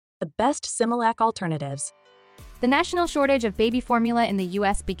The best Similac alternatives. The national shortage of baby formula in the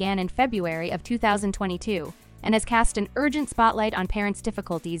U.S. began in February of 2022 and has cast an urgent spotlight on parents'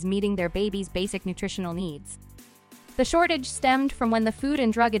 difficulties meeting their babies' basic nutritional needs. The shortage stemmed from when the Food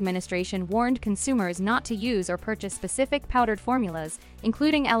and Drug Administration warned consumers not to use or purchase specific powdered formulas,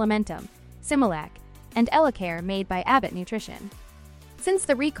 including Alimentum, Similac, and Elecare made by Abbott Nutrition. Since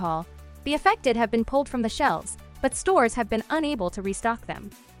the recall, the affected have been pulled from the shelves, but stores have been unable to restock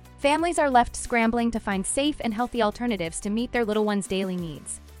them. Families are left scrambling to find safe and healthy alternatives to meet their little ones' daily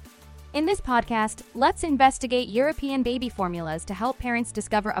needs. In this podcast, let's investigate European baby formulas to help parents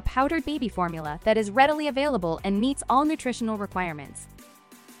discover a powdered baby formula that is readily available and meets all nutritional requirements.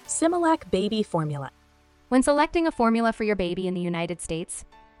 Similac baby formula. When selecting a formula for your baby in the United States,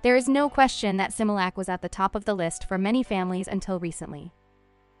 there is no question that Similac was at the top of the list for many families until recently.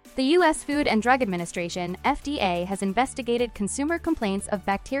 The U.S. Food and Drug Administration, FDA, has investigated consumer complaints of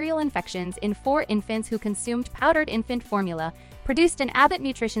bacterial infections in 4 infants who consumed powdered infant formula produced in Abbott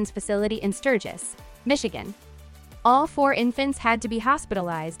Nutrition's facility in Sturgis, Michigan. All 4 infants had to be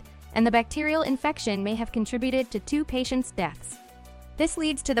hospitalized, and the bacterial infection may have contributed to 2 patients' deaths. This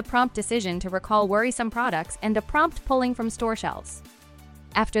leads to the prompt decision to recall worrisome products and a prompt pulling from store shelves.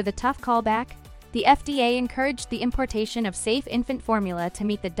 After the tough callback, the FDA encouraged the importation of safe infant formula to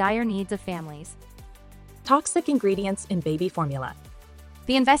meet the dire needs of families. Toxic ingredients in baby formula.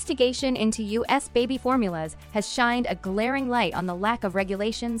 The investigation into U.S. baby formulas has shined a glaring light on the lack of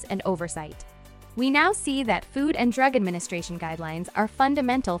regulations and oversight. We now see that Food and Drug Administration guidelines are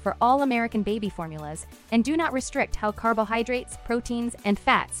fundamental for all American baby formulas and do not restrict how carbohydrates, proteins, and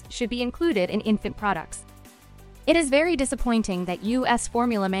fats should be included in infant products. It is very disappointing that U.S.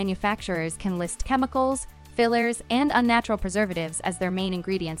 formula manufacturers can list chemicals, fillers, and unnatural preservatives as their main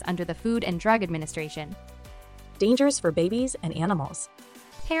ingredients under the Food and Drug Administration. Dangers for babies and animals.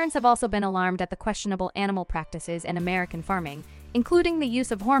 Parents have also been alarmed at the questionable animal practices in American farming, including the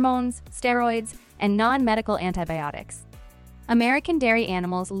use of hormones, steroids, and non-medical antibiotics. American dairy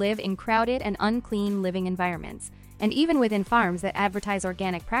animals live in crowded and unclean living environments, and even within farms that advertise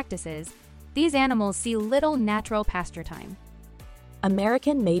organic practices, these animals see little natural pasture time.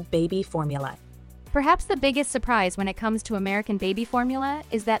 American-made baby formula. Perhaps the biggest surprise when it comes to American baby formula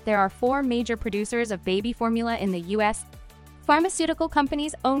is that there are 4 major producers of baby formula in the U.S. Pharmaceutical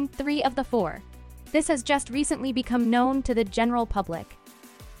companies own 3 of the 4. This has just recently become known to the general public.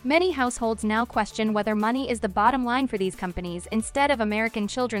 Many households now question whether money is the bottom line for these companies instead of American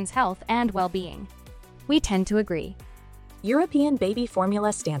children's health and well-being. We tend to agree. European baby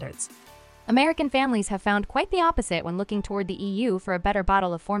formula standards. American families have found quite the opposite when looking toward the EU for a better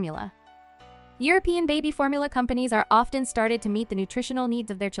bottle of formula. European baby formula companies are often started to meet the nutritional needs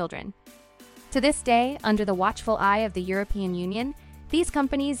of their children. To this day, under the watchful eye of the European Union, these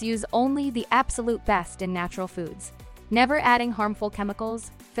companies use only the absolute best in natural foods, never adding harmful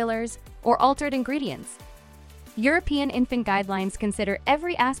chemicals, fillers, or altered ingredients. European infant guidelines consider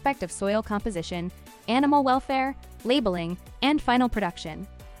every aspect of soil composition, animal welfare, labeling, and final production.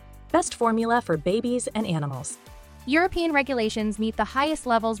 Best formula for babies and animals. European regulations meet the highest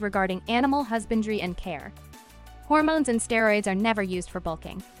levels regarding animal husbandry and care. Hormones and steroids are never used for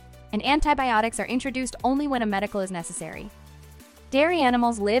bulking, and antibiotics are introduced only when a medical is necessary. Dairy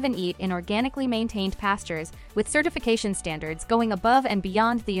animals live and eat in organically maintained pastures with certification standards going above and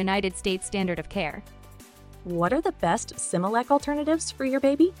beyond the United States standard of care. What are the best Similac alternatives for your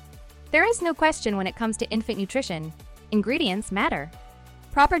baby? There is no question when it comes to infant nutrition. Ingredients matter.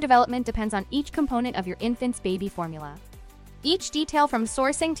 Proper development depends on each component of your infant's baby formula. Each detail from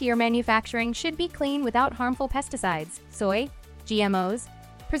sourcing to your manufacturing should be clean without harmful pesticides, soy, GMOs,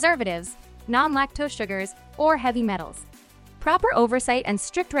 preservatives, non-lactose sugars, or heavy metals. Proper oversight and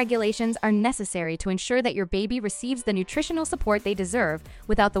strict regulations are necessary to ensure that your baby receives the nutritional support they deserve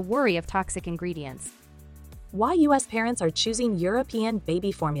without the worry of toxic ingredients. Why U.S. parents are choosing European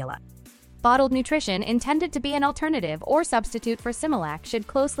baby formula. Bottled nutrition intended to be an alternative or substitute for Similac should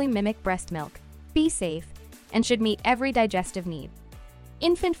closely mimic breast milk, be safe, and should meet every digestive need.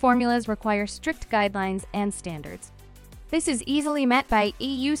 Infant formulas require strict guidelines and standards. This is easily met by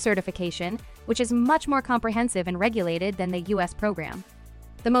EU certification, which is much more comprehensive and regulated than the U.S. program.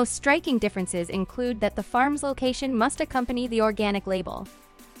 The most striking differences include that the farm's location must accompany the organic label.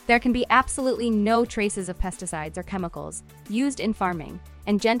 There can be absolutely no traces of pesticides or chemicals used in farming,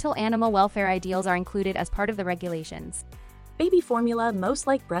 and gentle animal welfare ideals are included as part of the regulations. Baby formula most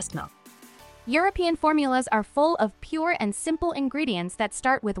like breast milk. European formulas are full of pure and simple ingredients that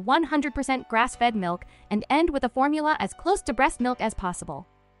start with 100% grass-fed milk and end with a formula as close to breast milk as possible.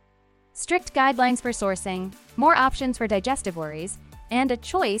 Strict guidelines for sourcing, more options for digestive worries, and a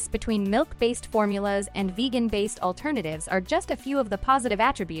choice between milk-based formulas and vegan-based alternatives are just a few of the positive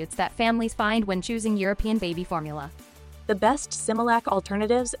attributes that families find when choosing European baby formula. The best Similac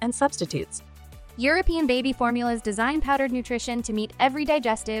alternatives and substitutes. European baby formulas design powdered nutrition to meet every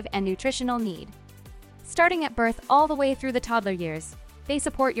digestive and nutritional need. Starting at birth all the way through the toddler years, they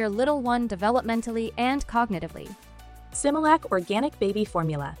support your little one developmentally and cognitively. Similac Organic Baby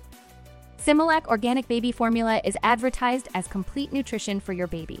Formula. Similac Organic Baby Formula is advertised as complete nutrition for your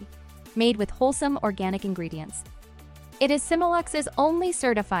baby, made with wholesome organic ingredients. It is Similac's only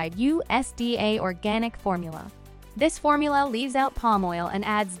certified USDA organic formula. This formula leaves out palm oil and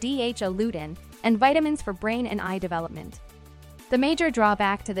adds DHA-lutein and vitamins for brain and eye development. The major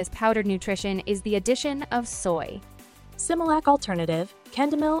drawback to this powdered nutrition is the addition of soy. Similac Alternative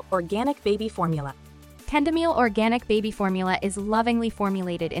Kendamil Organic Baby Formula. Kendamil Organic Baby Formula is lovingly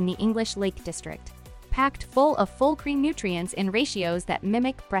formulated in the English Lake District, packed full of full cream nutrients in ratios that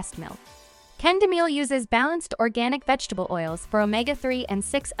mimic breast milk. Kendamil uses balanced organic vegetable oils for omega-3 and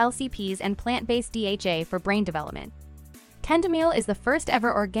 6 LCPs and plant-based DHA for brain development. Kendamil is the first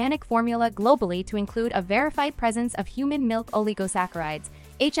ever organic formula globally to include a verified presence of human milk oligosaccharides,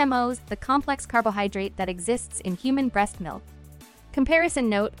 HMOs, the complex carbohydrate that exists in human breast milk. Comparison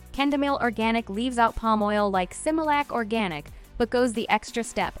note, Kendamil Organic leaves out palm oil like Similac Organic, but goes the extra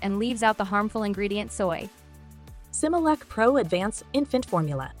step and leaves out the harmful ingredient soy. Similac Pro Advance Infant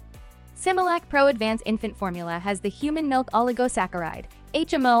Formula. Similac Pro Advance Infant Formula has the human milk oligosaccharide,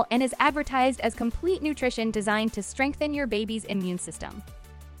 HMO, and is advertised as complete nutrition designed to strengthen your baby's immune system.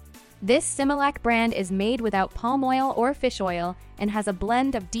 This Similac brand is made without palm oil or fish oil and has a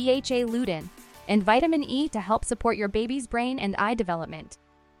blend of DHA-lutein and vitamin E to help support your baby's brain and eye development.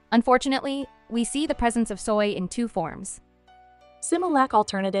 Unfortunately, we see the presence of soy in two forms. Similac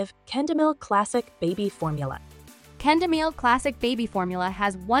Alternative Kendamil Classic Baby Formula. Kendamil Classic Baby Formula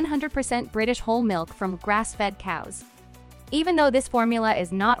has 100% British whole milk from grass-fed cows. Even though this formula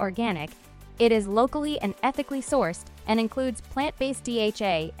is not organic, it is locally and ethically sourced and includes plant-based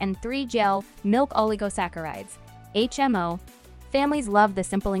DHA and 3-gel milk oligosaccharides, HMO. Families love the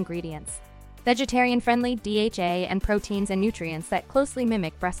simple ingredients. Vegetarian-friendly DHA and proteins and nutrients that closely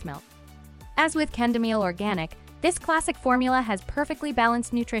mimic breast milk. As with Kendamil Organic, this classic formula has perfectly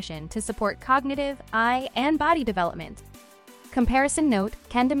balanced nutrition to support cognitive, eye, and body development. Comparison note,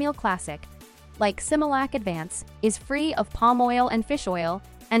 Kendamil Classic, like Similac Advance, is free of palm oil and fish oil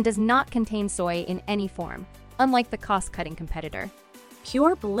and does not contain soy in any form, unlike the cost-cutting competitor.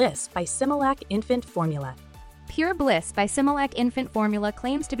 Pure Bliss by Similac Infant Formula. Pure Bliss by Similac Infant Formula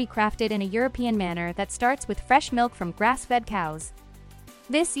claims to be crafted in a European manner that starts with fresh milk from grass-fed cows.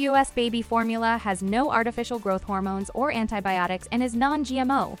 This U.S. baby formula has no artificial growth hormones or antibiotics and is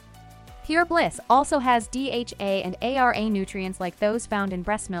non-GMO. Pure Bliss also has DHA and ARA nutrients like those found in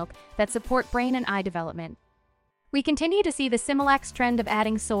breast milk that support brain and eye development. We continue to see the Similac's trend of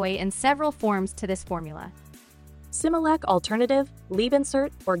adding soy in several forms to this formula. Similac Alternative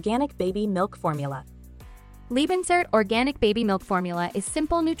Leabinsert Organic Baby Milk Formula. Leabinsert Organic Baby Milk Formula is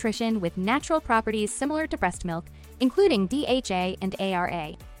simple nutrition with natural properties similar to breast milk, including DHA and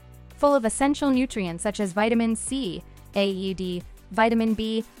ARA. Full of essential nutrients such as vitamin C, AED, vitamin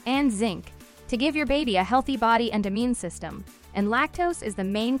B, and zinc, to give your baby a healthy body and immune system, and lactose is the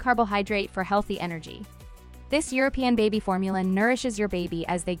main carbohydrate for healthy energy. This European baby formula nourishes your baby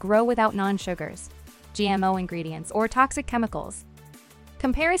as they grow without non-sugars, GMO ingredients, or toxic chemicals.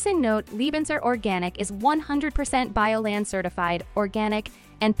 Comparison note, Leabinsert Organic is 100% Bioland certified, organic,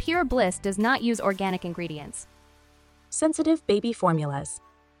 and Pure Bliss does not use organic ingredients. Sensitive Baby Formulas.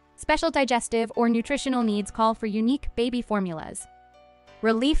 Special digestive or nutritional needs call for unique baby formulas.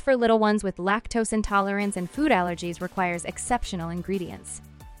 Relief for little ones with lactose intolerance and food allergies requires exceptional ingredients.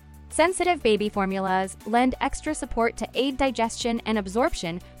 Sensitive baby formulas lend extra support to aid digestion and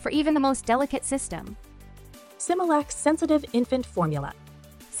absorption for even the most delicate system. Similac Sensitive Infant Formula.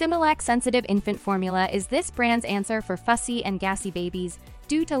 Similac Sensitive Infant Formula is this brand's answer for fussy and gassy babies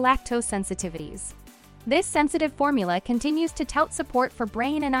due to lactose sensitivities. This sensitive formula continues to tout support for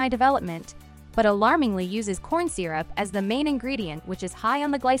brain and eye development, but alarmingly uses corn syrup as the main ingredient, which is high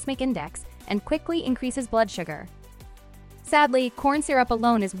on the glycemic index and quickly increases blood sugar. Sadly, corn syrup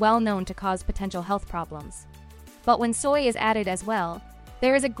alone is well known to cause potential health problems. But when soy is added as well,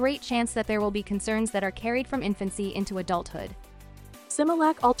 there is a great chance that there will be concerns that are carried from infancy into adulthood.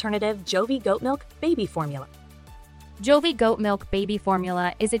 Similac Alternative Jovi Goat Milk Baby Formula. Jovi Goat Milk Baby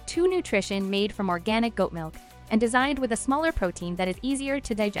Formula is a 2 nutrition made from organic goat milk and designed with a smaller protein that is easier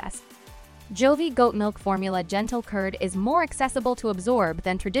to digest. Jovi Goat Milk Formula Gentle Curd is more accessible to absorb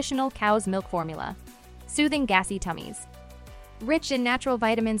than traditional cow's milk formula, soothing gassy tummies. Rich in natural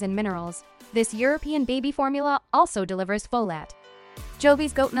vitamins and minerals, this European baby formula also delivers folate.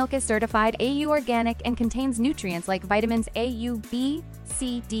 Jovi's goat milk is certified AU organic and contains nutrients like vitamins A, U, B,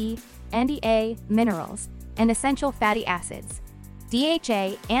 C, D, and EA, minerals, and essential fatty acids,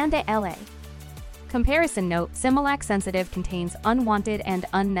 DHA and ALA. Comparison note: Similac Sensitive contains unwanted and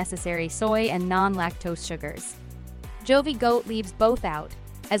unnecessary soy and non-lactose sugars. Jovi Goat leaves both out,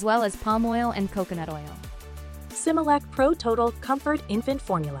 as well as palm oil and coconut oil. Similac Pro Total Comfort Infant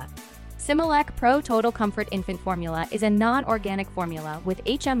Formula. Similac Pro Total Comfort Infant Formula is a non-organic formula with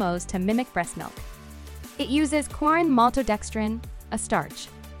HMOs to mimic breast milk. It uses corn maltodextrin, a starch,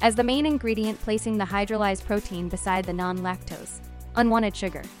 as the main ingredient, placing the hydrolyzed protein beside the non-lactose, unwanted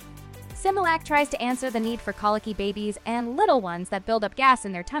sugar. Similac tries to answer the need for colicky babies and little ones that build up gas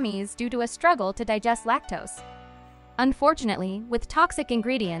in their tummies due to a struggle to digest lactose. Unfortunately, with toxic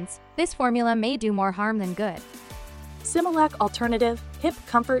ingredients, this formula may do more harm than good. Similac Alternative Hip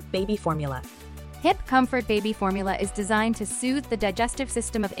Comfort Baby Formula. Hip Comfort Baby Formula is designed to soothe the digestive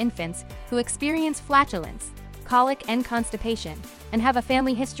system of infants who experience flatulence, colic, and constipation, and have a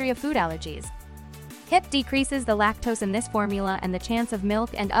family history of food allergies. HIP decreases the lactose in this formula and the chance of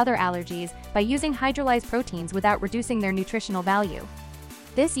milk and other allergies by using hydrolyzed proteins without reducing their nutritional value.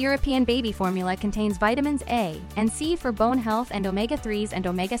 This European baby formula contains vitamins A and C for bone health and omega-3s and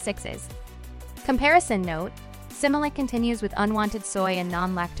omega-6s. Comparison note: Similac continues with unwanted soy and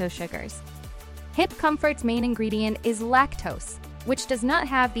non-lactose sugars. HIP Comfort's main ingredient is lactose, which does not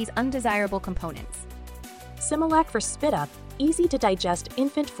have these undesirable components. Similac for Spit Up Easy to Digest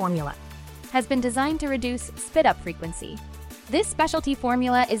Infant Formula. Has been designed to reduce spit-up frequency. This specialty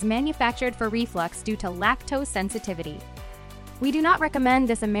formula is manufactured for reflux due to lactose sensitivity. We do not recommend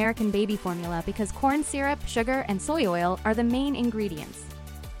this American baby formula because corn syrup, sugar, and soy oil are the main ingredients.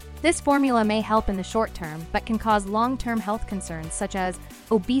 This formula may help in the short term, but can cause long-term health concerns such as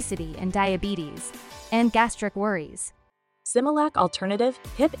obesity and diabetes, and gastric worries. Similac Alternative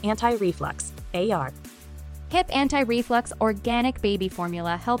Hip Anti-Reflux AR. HIP Anti-Reflux Organic Baby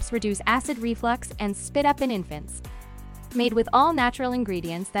Formula helps reduce acid reflux and spit up in infants. Made with all natural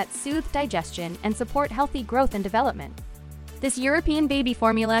ingredients that soothe digestion and support healthy growth and development. This European baby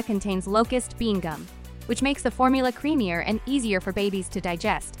formula contains locust bean gum, which makes the formula creamier and easier for babies to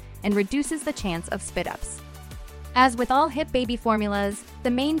digest and reduces the chance of spit-ups. As with all HIP baby formulas,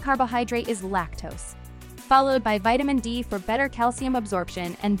 the main carbohydrate is lactose, followed by vitamin D for better calcium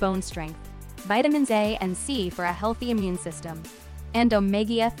absorption and bone strength, vitamins A and C for a healthy immune system, and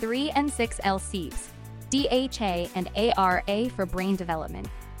omega-3 and 6 LCs, DHA and ARA for brain development.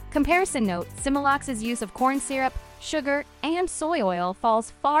 Comparison note: Similac's use of corn syrup, sugar, and soy oil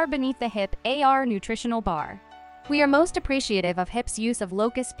falls far beneath the HIP AR nutritional bar. We are most appreciative of HIP's use of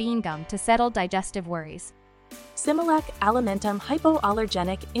locust bean gum to settle digestive worries. Similac Alimentum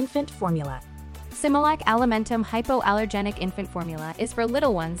Hypoallergenic Infant Formula. Similac Alimentum Hypoallergenic Infant Formula is for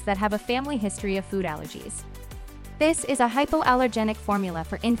little ones that have a family history of food allergies. This is a hypoallergenic formula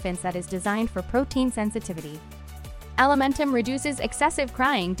for infants that is designed for protein sensitivity. Alimentum reduces excessive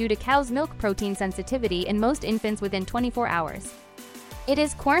crying due to cow's milk protein sensitivity in most infants within 24 hours. It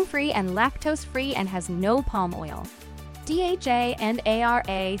is corn-free and lactose-free and has no palm oil. DHA and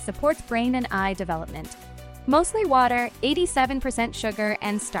ARA supports brain and eye development. Mostly water, 87% sugar,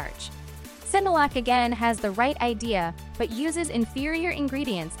 and starch. Similac again has the right idea, but uses inferior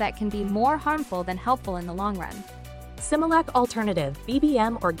ingredients that can be more harmful than helpful in the long run. Similac Alternative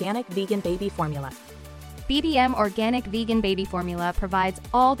BBM Organic Vegan Baby Formula. BBM Organic Vegan Baby Formula provides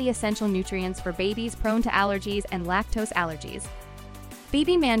all the essential nutrients for babies prone to allergies and lactose allergies.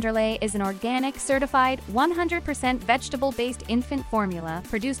 BB Manderley is an organic, certified, 100% vegetable-based infant formula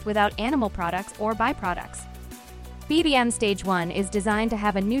produced without animal products or byproducts. BBM Stage 1 is designed to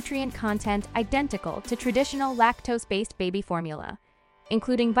have a nutrient content identical to traditional lactose-based baby formula,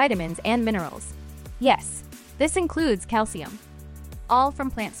 including vitamins and minerals. Yes, this includes calcium, all from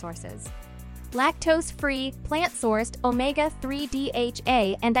plant sources. Lactose-free, plant-sourced omega-3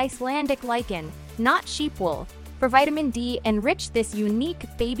 DHA and Icelandic lichen, not sheep wool, for vitamin D enrich this unique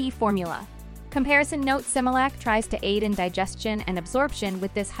baby formula. Comparison note: Similac tries to aid in digestion and absorption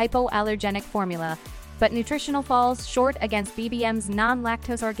with this hypoallergenic formula, but nutritional falls short against BBM's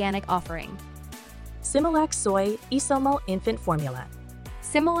non-lactose organic offering. Similac Soy Isomil Infant Formula.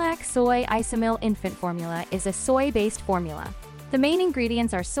 Similac Soy Isomil Infant Formula is a soy-based formula. The main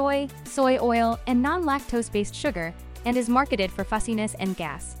ingredients are soy, soy oil, and non-lactose-based sugar, and is marketed for fussiness and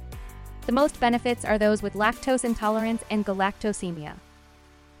gas. The most benefits are those with lactose intolerance and galactosemia.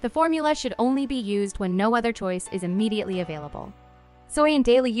 The formula should only be used when no other choice is immediately available. Soy in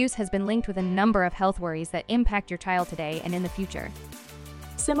daily use has been linked with a number of health worries that impact your child today and in the future.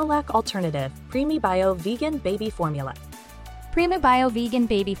 Similac Alternative Preemie Bio Vegan Baby Formula. Preemie Bio Vegan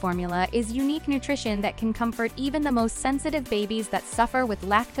Baby Formula is unique nutrition that can comfort even the most sensitive babies that suffer with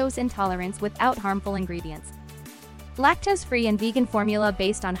lactose intolerance without harmful ingredients. Lactose-free and vegan formula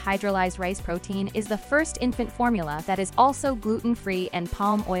based on hydrolyzed rice protein is the first infant formula that is also gluten-free and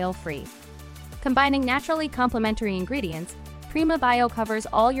palm oil-free. Combining naturally complementary ingredients, Preemie Bio covers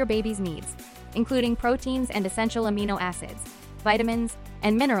all your baby's needs, including proteins and essential amino acids, vitamins,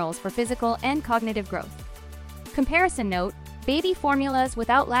 and minerals for physical and cognitive growth. Comparison note: baby formulas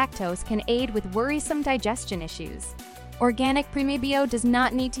without lactose can aid with worrisome digestion issues. Organic Preemie Bio does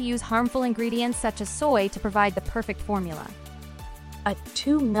not need to use harmful ingredients such as soy to provide the perfect formula.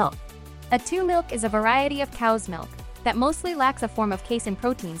 A2 milk. A2 milk is a variety of cow's milk that mostly lacks a form of casein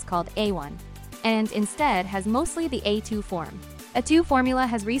proteins called A1, and instead has mostly the A2 form. A2 formula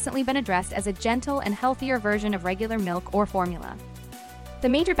has recently been addressed as a gentle and healthier version of regular milk or formula. The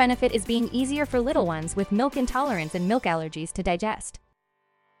major benefit is being easier for little ones with milk intolerance and milk allergies to digest.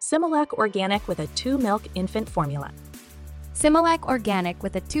 Similac Organic with A2 milk infant formula. Similac Organic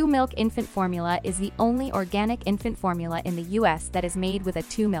with A2 milk infant formula is the only organic infant formula in the US that is made with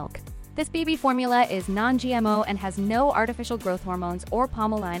A2 milk. This baby formula is non-GMO and has no artificial growth hormones or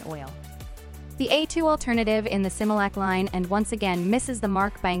palmoline oil. The A2 alternative in the Similac line and once again misses the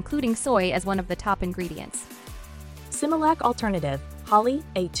mark by including soy as one of the top ingredients. Similac Alternative Holly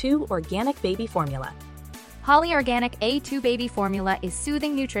A2 Organic Baby Formula. Holly Organic A2 Baby Formula is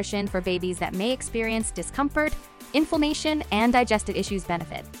soothing nutrition for babies that may experience discomfort, inflammation, and digestive issues.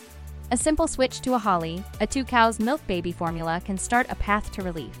 Benefit: a simple switch to a Holly A2 cow's milk baby formula can start a path to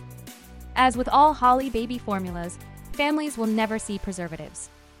relief. As with all Holly baby formulas, families will never see preservatives,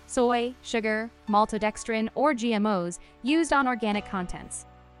 soy, sugar, maltodextrin, or GMOs used on organic contents.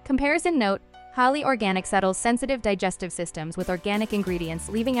 Comparison note: Holly Organic settles sensitive digestive systems with organic ingredients,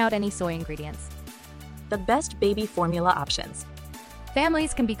 leaving out any soy ingredients. The best baby formula options.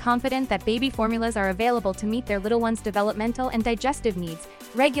 Families can be confident that baby formulas are available to meet their little one's developmental and digestive needs,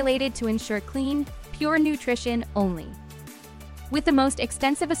 regulated to ensure clean, pure nutrition only. With the most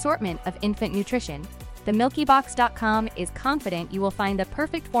extensive assortment of infant nutrition, themilkybox.com is confident you will find the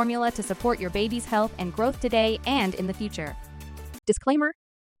perfect formula to support your baby's health and growth today and in the future. Disclaimer: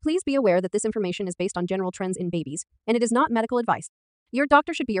 please be aware that this information is based on general trends in babies, and it is not medical advice. Your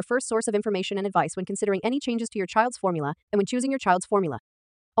doctor should be your first source of information and advice when considering any changes to your child's formula and when choosing your child's formula.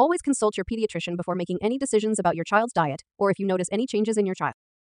 Always consult your pediatrician before making any decisions about your child's diet or if you notice any changes in your child.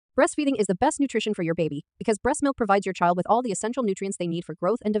 Breastfeeding is the best nutrition for your baby because breast milk provides your child with all the essential nutrients they need for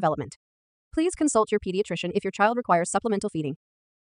growth and development. Please consult your pediatrician if your child requires supplemental feeding.